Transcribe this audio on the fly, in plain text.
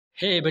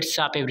Hey, what's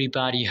up,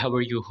 everybody? How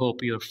are you?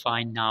 Hope you're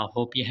fine now.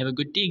 Hope you have a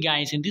good day,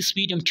 guys. In this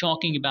video, I'm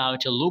talking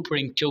about a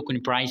Loopring token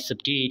price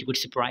update.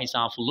 What's the price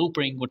of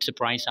Loopring? What's the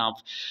price of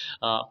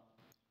uh,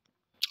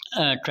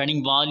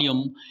 trading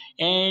volume,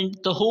 and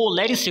the whole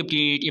latest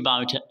update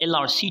about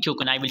LRC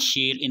token I will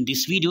share in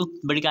this video.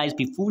 But guys,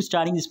 before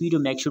starting this video,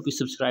 make sure to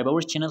subscribe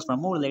our channel for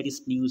more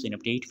latest news and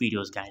update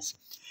videos, guys.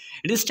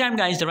 At this time,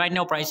 guys, the right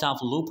now price of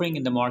Loopring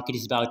in the market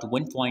is about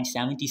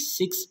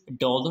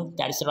 $1.76.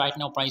 That is the right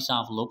now price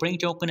of Loopring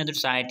token. Other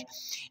side,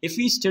 if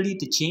we study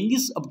the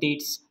changes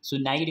updates, so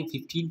negative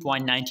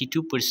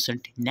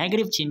 15.92%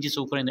 negative changes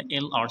occur in the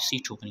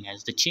LRC token,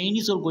 guys. The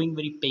changes are going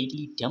very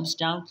badly, dumps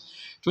down.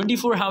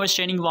 24 hours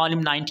trading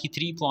volume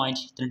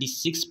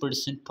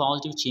 93.36%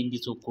 positive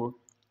changes occur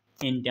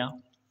in the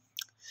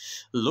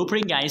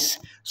Loopring, guys.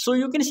 So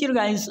you can see here,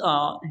 guys,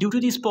 due to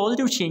these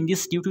positive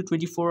changes, due to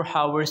 24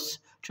 hours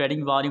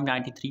trading volume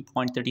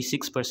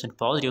 93.36%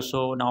 positive.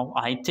 So now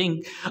I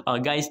think,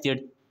 guys, there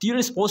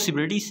is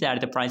possibilities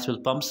that the price will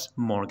pump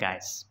more,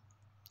 guys.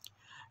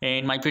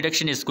 And my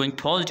prediction is going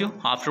positive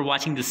after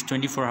watching this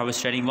 24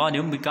 hours trading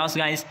volume, because,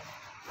 guys,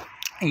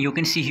 you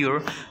can see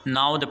here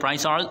now the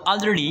price are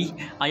already,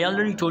 I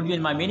already told you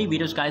in my many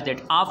videos, guys,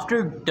 that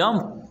after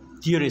dump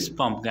here is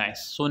pump,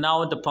 guys. So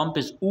now the pump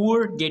is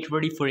over. Get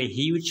ready for a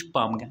huge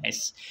pump,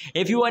 guys.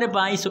 If you want to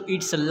buy, so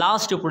it's the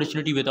last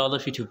opportunity with all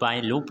of you to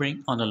buy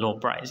Loopring on a low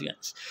price,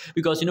 guys,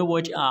 because you know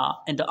what,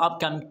 in the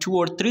upcoming 2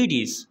 or 3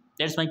 days,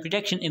 that's my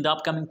prediction, in the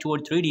upcoming 2 or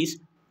 3 days,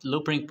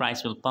 Loopring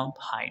price will pump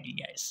highly,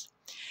 guys.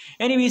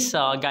 Anyways,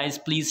 guys,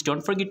 please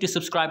don't forget to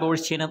subscribe our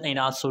channel and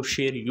also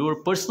share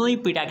your personal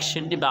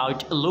prediction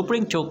about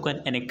Loopring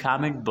token in a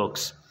comment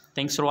box.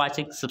 Thanks for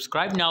watching.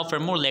 Subscribe now for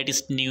more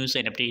latest news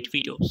and update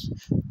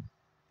videos.